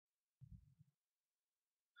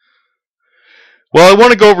Well, I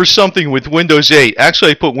want to go over something with Windows 8.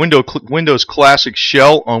 Actually, I put Windows Classic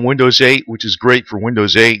Shell on Windows 8, which is great for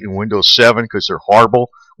Windows 8 and Windows 7 because they're horrible.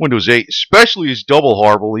 Windows 8 especially is double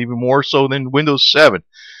horrible, even more so than Windows 7.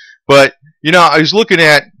 But, I was looking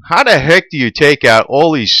at how the heck do you take out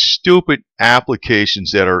all these stupid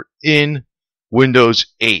applications that are in Windows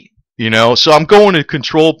 8? So I'm going to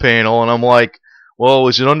Control Panel and I'm like, well,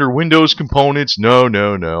 is it under Windows Components? No,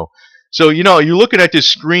 no, no. So, you're looking at this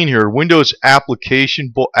screen here, Windows Apps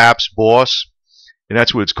Boss, and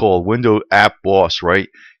that's what it's called, Windows App Boss, right?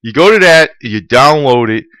 You go to that, you download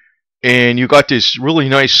it, and you got this really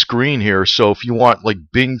nice screen here. So if you want like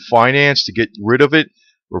Bing Finance to get rid of it,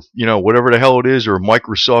 or whatever the hell it is, or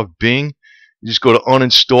Microsoft Bing, you just go to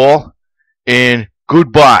uninstall, and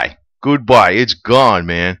goodbye, goodbye, it's gone,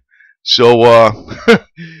 man. So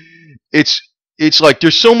it's it's like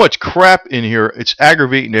there's so much crap in here, it's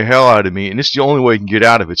aggravating the hell out of me, and this is the only way I can get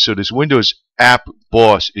out of it. So this Windows App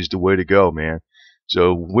Boss is the way to go, man.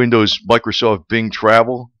 So Windows Microsoft Bing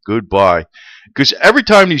Travel, goodbye. Because every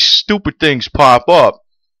time these stupid things pop up,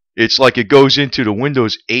 it's like it goes into the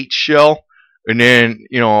Windows 8 shell, and then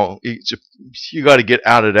you got to get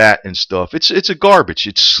out of that and stuff. It's a garbage.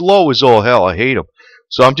 It's slow as all hell. I hate them.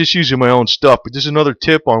 So I'm just using my own stuff. But there's another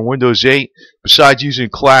tip on Windows 8. Besides using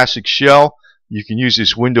Classic Shell, you can use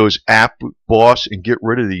this Windows App Boss and get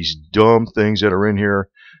rid of these dumb things that are in here.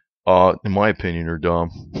 In my opinion, are dumb.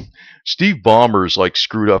 Steve Ballmer's like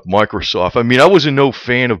screwed up Microsoft. I mean, I wasn't no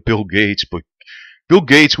fan of Bill Gates, but Bill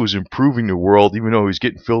Gates was improving the world, even though he was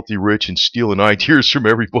getting filthy rich and stealing ideas from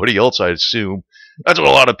everybody else, I assume. That's what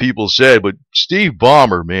a lot of people said. But Steve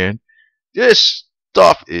Ballmer, man, this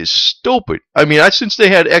stuff is stupid. I mean, since they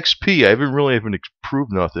had XP, I haven't really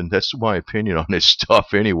improved nothing. That's my opinion on this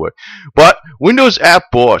stuff anyway. But Windows App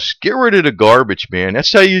Boss, get rid of the garbage, man.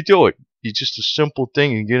 That's how you do it. It's just a simple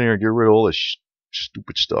thing. You get in there and get rid of all this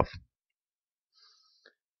stupid stuff.